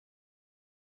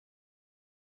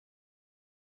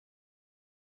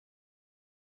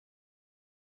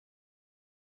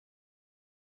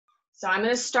So I'm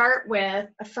going to start with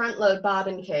a front load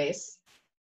bobbin case.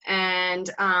 And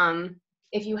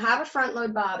if you have a front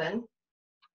load bobbin,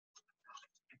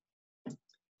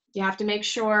 you have to make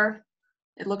sure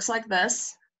it looks like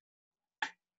this.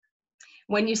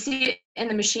 When you see it in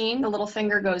the machine, the little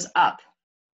finger goes up.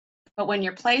 But when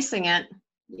you're placing it,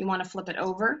 you want to flip it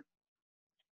over.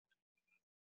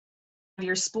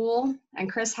 Your spool,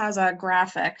 and Chris has a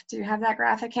graphic. Do you have that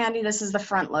graphic handy? This is the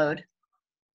front load.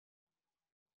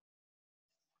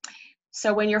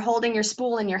 So when you're holding your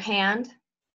spool in your hand,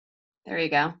 there you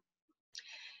go.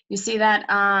 You see that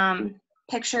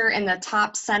picture in the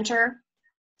top center?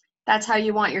 That's how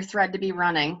you want your thread to be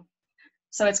running.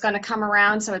 So it's going to come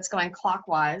around, so it's going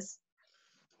clockwise.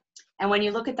 And when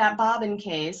you look at that bobbin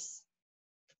case,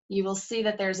 you will see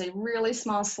that there's a really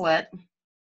small slit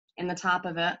in the top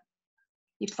of it.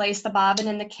 You place the bobbin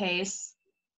in the case,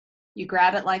 you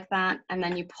grab it like that, and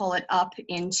then you pull it up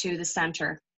into the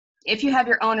center. If you have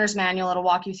your owner's manual, it'll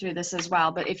walk you through this as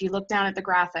well, but if you look down at the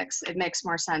graphics, it makes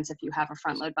more sense if you have a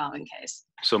front load bobbin case.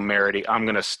 So Meredy, I'm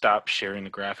going to stop sharing the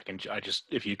graphic, and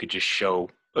if you could just show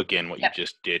again what you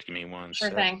just did. Give me one Sure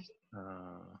sec. thing.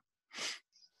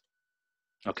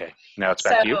 Okay, now it's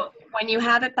back to you. So when you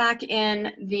have it back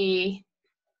in the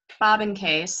bobbin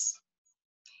case,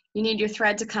 you need your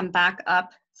thread to come back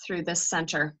up through this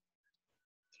center.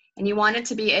 And you want it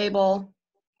to be able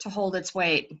to hold its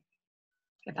weight.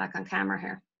 Get back on camera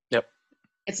here. Yep.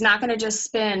 It's not going to just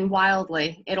spin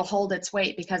wildly. It'll hold its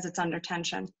weight because it's under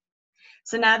tension.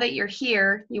 So now that you're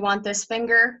here, you want this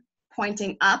finger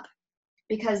pointing up,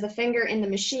 because the finger in the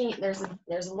machine, there's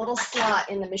a little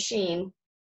slot in the machine.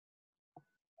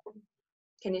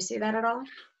 Can you see that at all?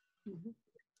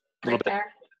 Right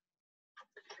there.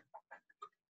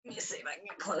 Let me see if I can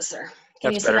get closer.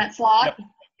 Can you see that slot?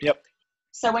 Yep.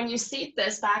 So when you seat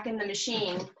this back in the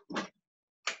machine,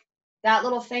 that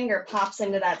little finger pops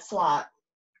into that slot.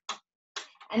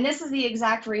 And this is the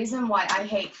exact reason why I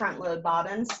hate front load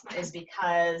bobbins, is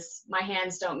because my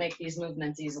hands don't make these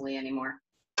movements easily anymore.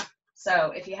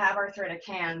 So if you have arthritic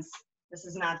hands, this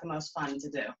is not the most fun to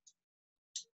do.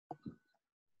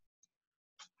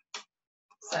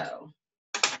 So,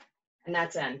 and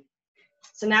that's in.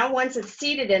 So now once it's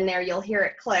seated in there, you'll hear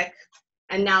it click,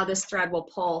 and now this thread will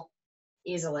pull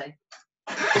easily.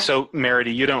 So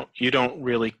Meredy, you don't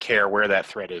really care where that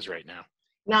thread is right now?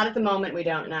 Not at the moment, we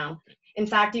don't know. In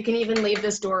fact, you can even leave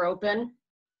this door open